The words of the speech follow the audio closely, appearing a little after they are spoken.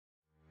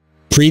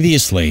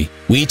Previously,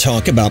 we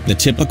talked about the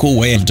typical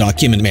way of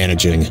document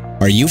managing.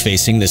 Are you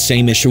facing the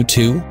same issue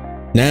too?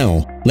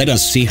 Now, let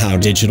us see how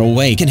Digital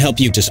Way can help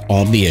you to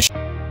solve the issue.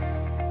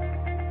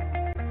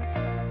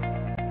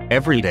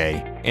 Every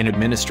day, an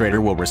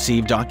administrator will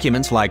receive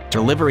documents like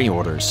delivery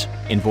orders,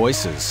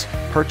 invoices,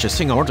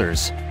 purchasing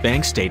orders,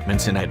 bank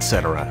statements, and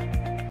etc.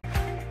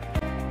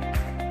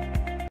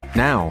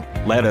 Now,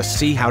 let us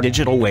see how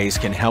Digital Ways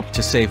can help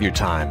to save your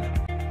time.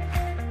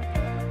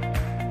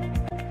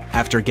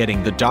 After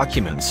getting the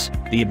documents,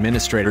 the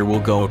administrator will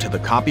go to the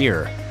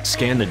copier,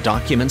 scan the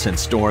documents and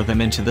store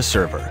them into the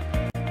server.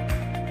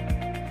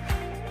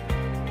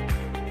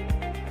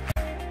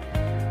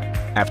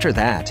 After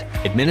that,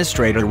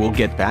 administrator will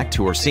get back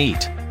to her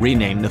seat,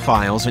 rename the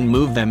files and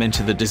move them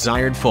into the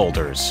desired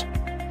folders.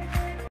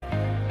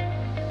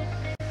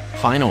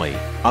 Finally,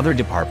 other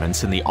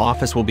departments in the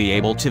office will be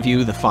able to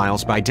view the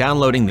files by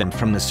downloading them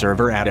from the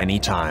server at any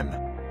time.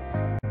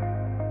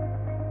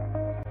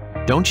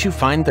 Don't you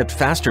find that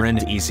faster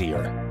and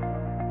easier?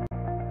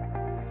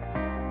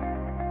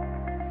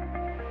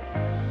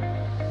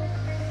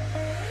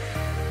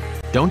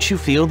 Don't you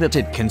feel that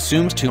it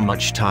consumes too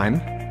much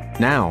time?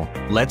 Now,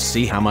 let's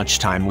see how much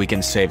time we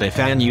can save if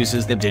Anne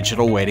uses the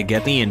Digital Way to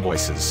get the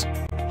invoices.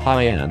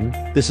 Hi Anne,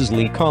 this is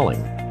Lee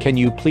calling. Can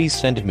you please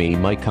send me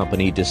my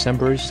company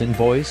December's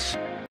invoice?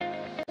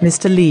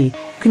 Mr. Lee,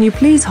 can you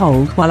please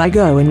hold while I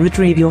go and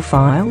retrieve your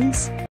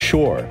files?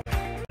 Sure.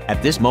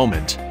 At this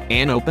moment,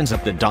 Anne opens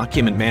up the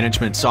document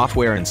management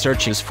software and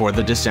searches for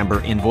the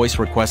December invoice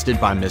requested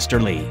by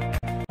Mr. Lee.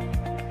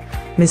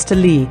 Mr.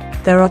 Lee,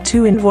 there are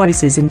 2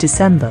 invoices in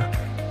December.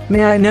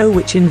 May I know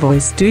which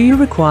invoice do you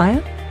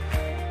require?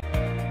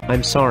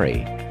 I'm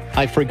sorry.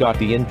 I forgot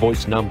the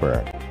invoice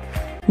number.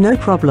 No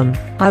problem.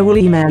 I will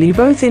email you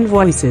both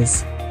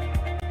invoices.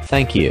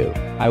 Thank you.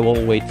 I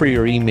will wait for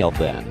your email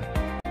then.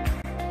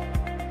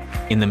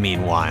 In the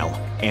meanwhile,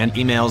 Anne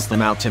emails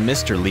them out to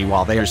Mr. Lee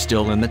while they are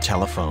still in the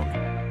telephone.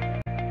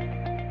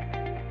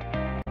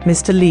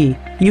 Mr. Lee,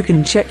 you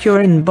can check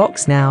your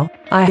inbox now.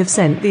 I have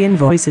sent the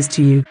invoices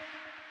to you.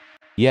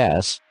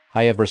 Yes,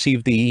 I have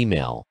received the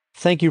email.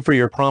 Thank you for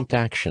your prompt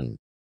action.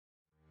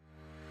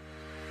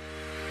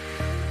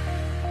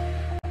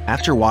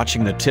 After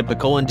watching the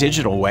typical and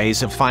digital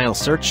ways of file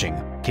searching,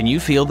 can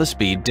you feel the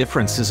speed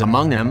differences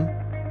among them?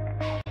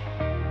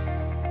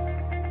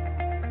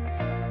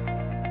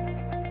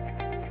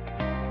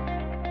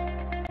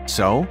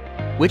 So,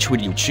 which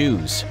would you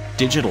choose,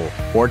 digital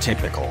or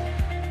typical?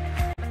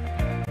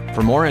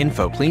 For more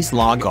info, please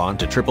log on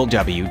to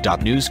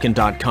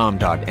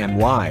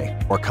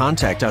www.newscan.com.my or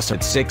contact us at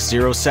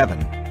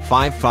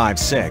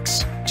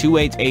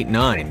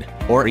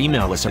 607-556-2889 or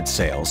email us at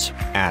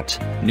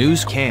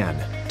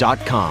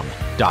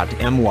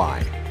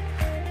sales@newscan.com.my.